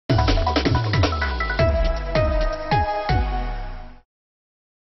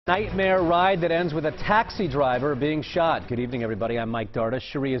Nightmare ride that ends with a taxi driver being shot. Good evening, everybody. I'm Mike Darda.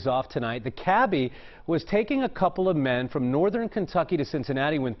 Cherie is off tonight. The cabbie was taking a couple of men from northern Kentucky to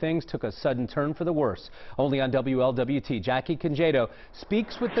Cincinnati when things took a sudden turn for the worse. Only on WLWT, Jackie Congedo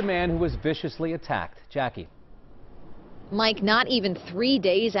speaks with the man who was viciously attacked. Jackie. Mike, not even 3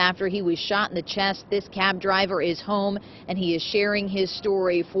 days after he was shot in the chest, this cab driver is home and he is sharing his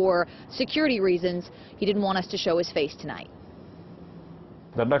story. For security reasons, he didn't want us to show his face tonight.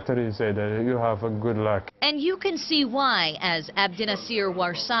 The doctor said that you have a good luck. And you can see why, as Abdinasir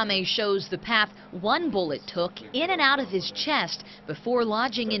Warsame shows the path one bullet took in and out of his chest before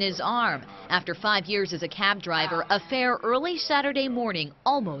lodging in his arm. After 5 years as a cab driver, a fare early Saturday morning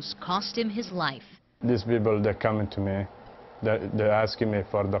almost cost him his life. These people, they're coming to me. They're asking me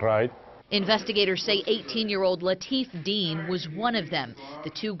for the ride. Investigators say 18-year-old Latif Dean was one of them. The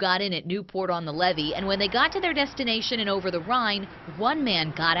two got in at Newport-on-the-Levee, and when they got to their destination in Over the Rhine, one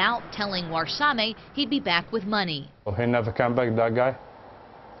man got out telling Warsame he'd be back with money. He never came back, that guy.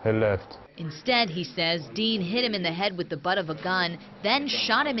 He left. Instead, he says, Dean hit him in the head with the butt of a gun, then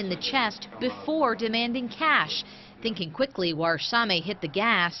shot him in the chest before demanding cash. Thinking quickly, Warsame hit the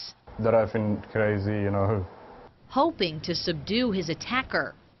gas, Driving crazy, you know. hoping to subdue his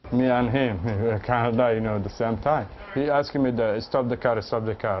attacker. Me and him, we can't die, at the same time. He asking me to stop the car, stop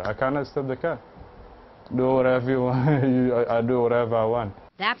the car. I cannot stop the car. Do whatever you want. I do whatever I want.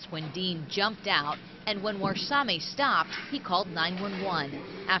 That's when Dean jumped out, and when Warsame stopped, he called 911.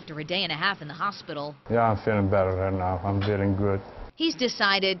 After a day and a half in the hospital, Yeah, I'm feeling better right now. I'm feeling good. he's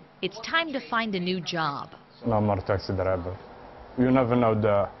decided it's time to find a new job. No more taxi driver. You never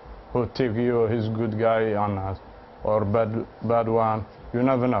know who take you, he's good guy or bad one. You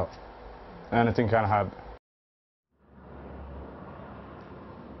never know. Anything can happen.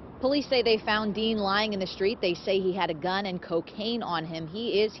 Police say they found Dean lying in the street. They say he had a gun and cocaine on him.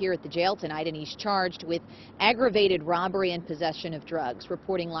 He is here at the jail tonight, and he's charged with aggravated robbery and possession of drugs.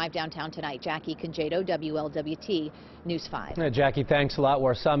 Reporting live downtown tonight, Jackie Congedo, WLWT News 5. Jackie, thanks a lot.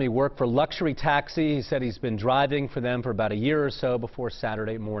 Warsame worked for Luxury Taxi. He said he's been driving for them for about a year or so before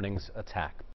Saturday morning's attack.